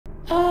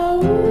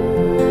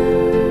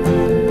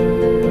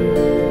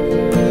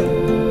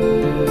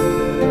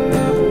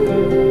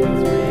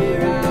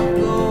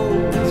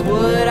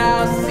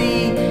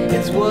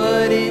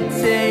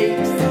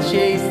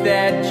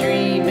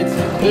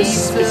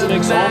This is an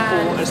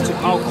example as to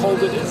how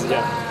cold it is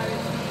here.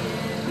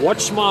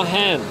 Watch my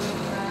hand.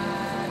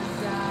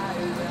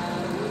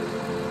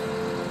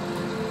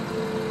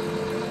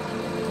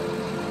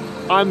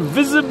 I'm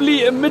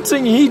visibly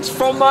emitting heat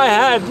from my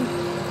hand.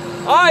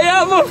 I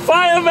am a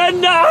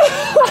firebender!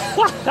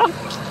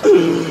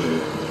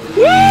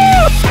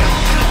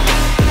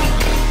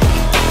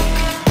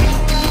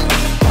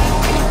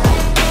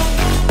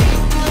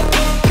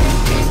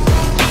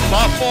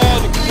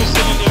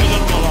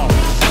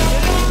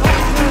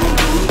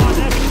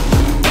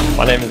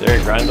 My name is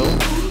Eric Randall.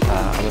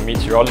 I'm a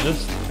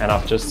meteorologist and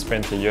I've just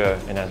spent a year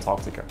in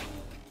Antarctica.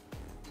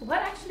 What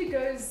actually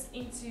goes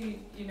into,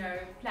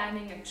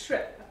 planning a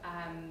trip?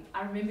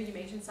 I remember you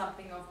mentioned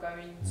something of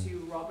going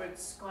to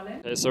𝑟𝑒𝑠𝑘𝑎𝑟𝑐ℎ.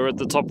 Okay, so we're at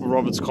the top of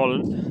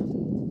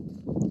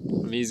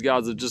𝑟𝑒𝑠𝑘𝑎𝑟𝑐ℎ. These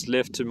guys have just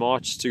left to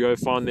march to go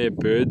find their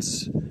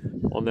birds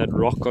on that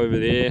rock over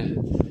there.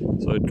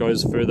 So it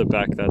goes further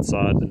back that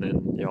side and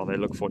then they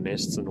look for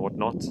nests and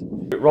whatnot.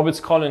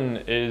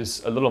 𝑟𝑒𝑠𝑘𝑎𝑟𝑐ℎ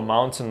is a little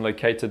mountain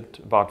located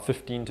about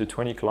 15 to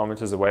 20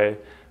 kilometers away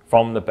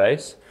from the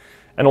base.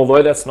 And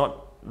although that's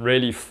not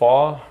really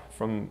far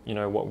from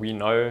what we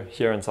know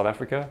here in South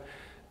Africa,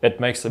 it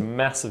makes a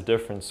massive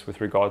difference with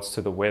regards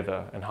to the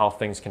weather and how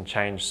things can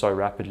change so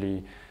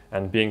rapidly.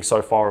 And being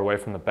so far away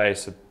from the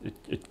base,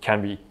 it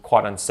can be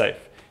quite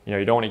unsafe.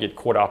 You don't want to get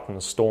caught up in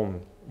the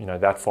storm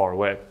that far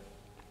away.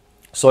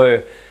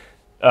 So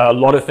a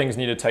lot of things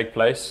need to take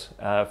place.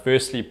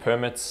 Firstly,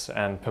 permits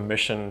and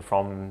permission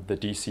from the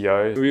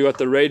DCO. We got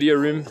the radio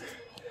room.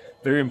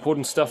 Very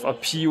important stuff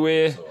up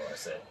here.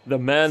 The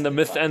man, the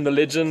myth and the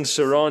legend,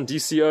 Sharan,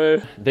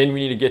 DCO. Then we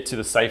need to get to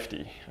the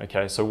safety.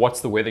 Okay, so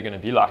what's the weather going to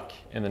be like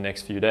in the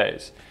next few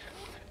days?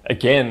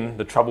 Again,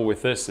 the trouble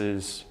with this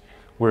is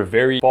we're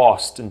very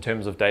fast in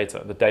terms of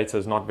data. The data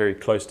is not very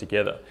close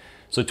together.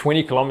 So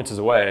 20 kilometers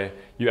away,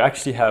 you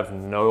actually have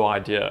no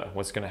idea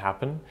what's going to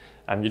happen.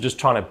 You're just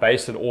trying to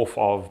base it off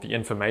of the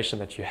information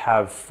that you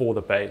have for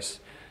the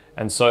base.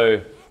 And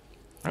so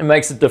it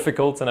makes it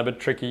difficult and a bit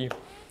tricky.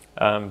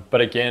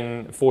 But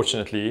again,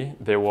 fortunately,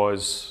 there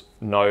was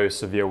no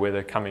severe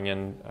weather coming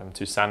in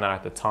to SANAE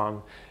at the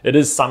time. It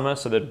is summer,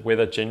 so that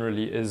weather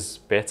generally is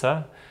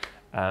better.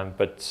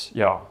 But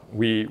yeah,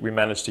 we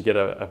managed to get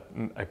a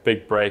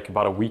big break,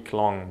 about a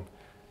week-long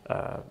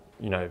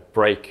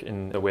break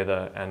in the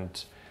weather.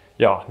 And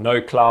yeah,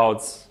 no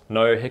clouds,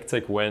 no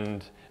hectic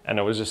wind, and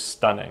it was just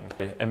stunning.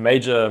 A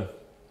major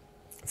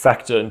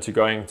factor into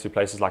going to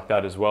places like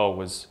that as well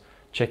was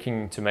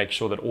checking to make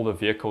sure that all the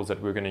vehicles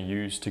that we're going to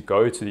use to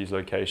go to these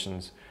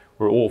locations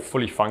were all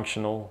fully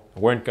functional,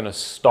 weren't going to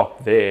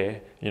stop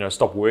there,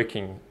 stop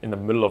working in the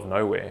middle of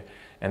nowhere,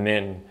 and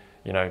then,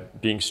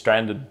 being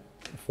stranded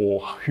for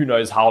who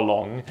knows how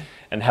long.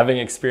 And having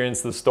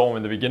experienced the storm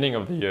in the beginning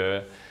of the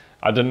year,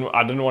 I didn't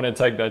want to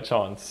take that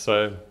chance.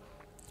 So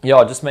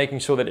yeah, just making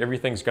sure that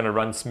everything's going to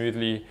run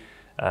smoothly.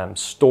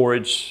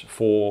 Storage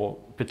for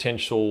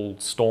potential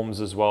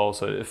storms as well.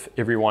 So if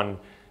everyone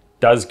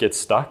does get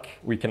stuck,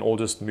 we can all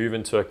just move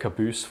into a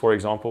caboose, for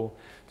example.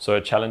 So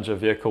a Challenger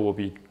vehicle will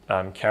be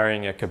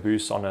carrying a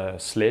caboose on a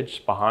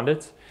sledge behind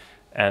it.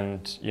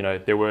 And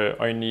there were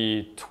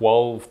only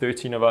 12,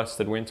 13 of us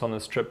that went on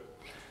this trip.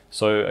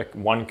 So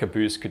one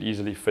caboose could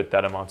easily fit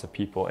that amount of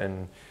people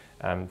in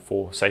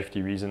for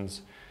safety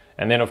reasons.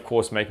 And then, of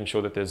course, making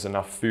sure that there's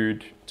enough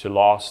food to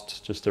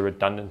last, just a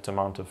redundant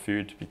amount of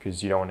food,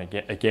 because you don't want to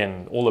get,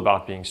 again, all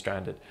about being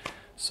stranded.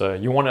 So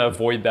you want to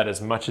avoid that as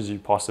much as you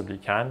possibly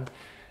can.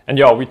 And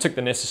yeah, we took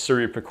the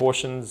necessary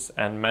precautions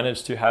and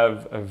managed to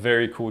have a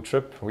very cool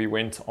trip. We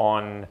went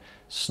on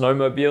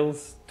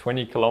snowmobiles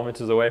 20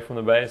 kilometers away from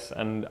the base.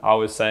 And I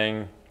was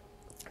saying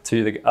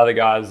to the other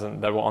guys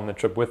that were on the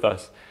trip with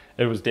us,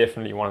 it was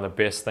definitely one of the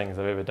best things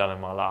I've ever done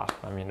in my life.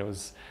 I mean, it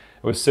was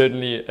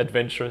certainly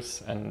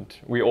adventurous and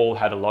we all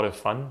had a lot of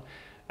fun.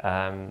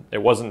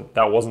 That wasn't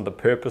the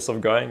purpose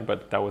of going,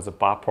 but that was a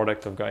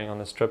byproduct of going on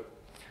this trip.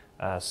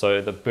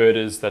 So the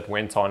birders that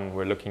went on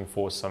were looking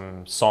for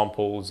some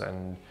samples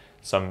and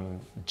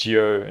some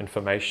geo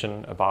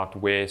information about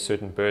where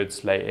certain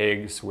birds lay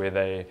eggs, where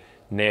they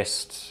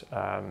nest,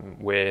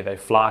 where they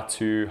fly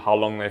to, how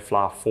long they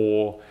fly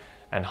for,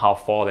 and how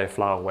far they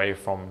fly away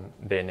from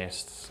their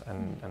nests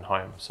and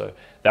home. So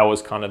that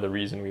was kind of the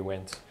reason we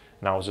went.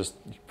 And I was just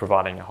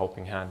providing a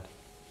helping hand.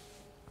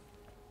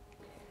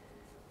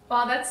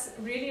 Well, that's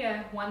really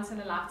a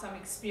once-in-a-lifetime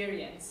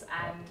experience.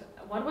 And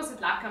what was it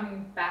like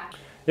coming back?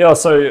 Yeah,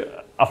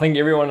 so I think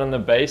everyone on the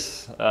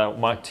base,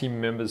 my team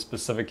members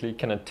specifically,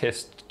 can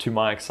attest to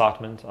my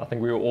excitement. I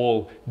think we were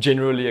all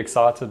generally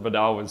excited, but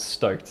I was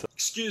stoked.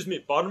 Excuse me,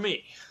 pardon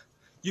me.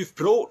 You've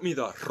brought me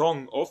the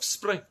wrong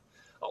offspring.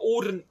 I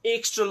ordered an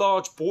extra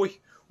large boy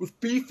with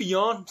beefy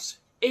arms,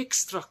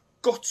 extra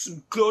guts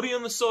and glory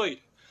on the side.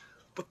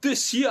 But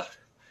this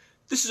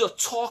is a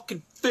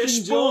talking fish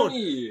bone.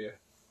 Johnny,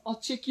 I'll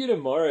check you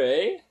tomorrow,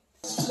 eh?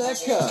 We're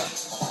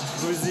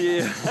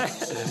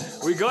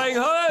going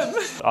home!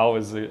 I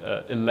was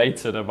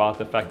elated about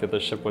the fact that the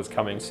ship was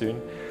coming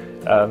soon.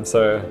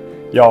 So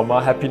yeah,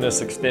 my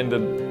happiness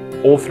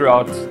extended all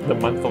throughout the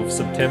month of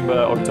September,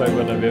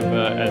 October,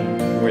 November,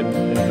 and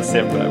in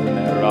December when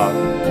they arrived.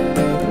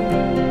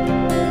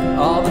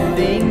 All the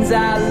things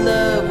I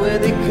love, where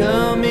they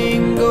come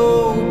and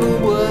go, but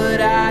what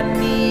I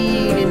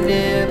need, it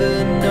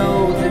never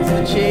knows. It's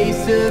the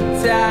chase of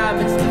time,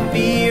 it's the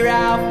fear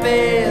I'll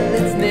fail,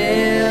 it's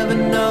never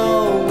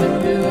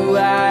knowing who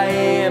I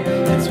am.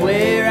 It's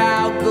where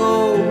I'll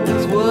go,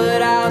 it's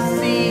what I'll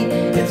see,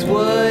 it's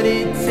what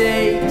it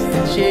takes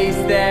to chase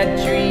that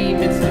dream.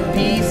 It's the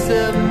peace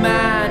of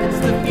mind, it's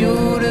the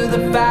fuel to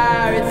the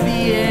fire, it's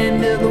the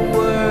end of the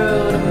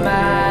world of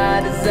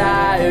my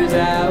desires.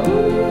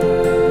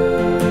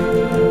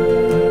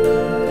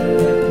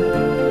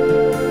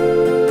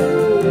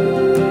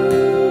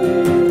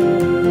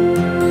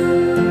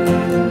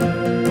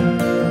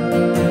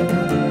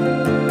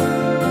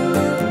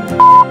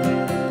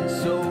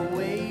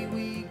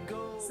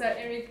 So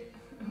Eric,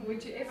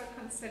 would you ever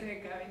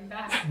consider going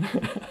back?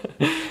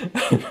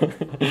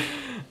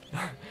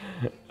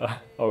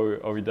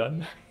 Are we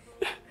done?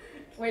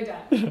 We're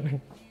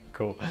done.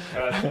 Cool. I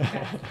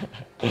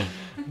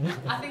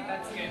think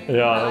that's good.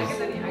 Yeah, I like it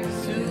that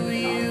you Who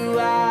you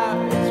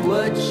are, it's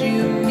what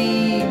you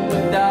need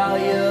with all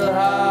your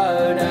heart.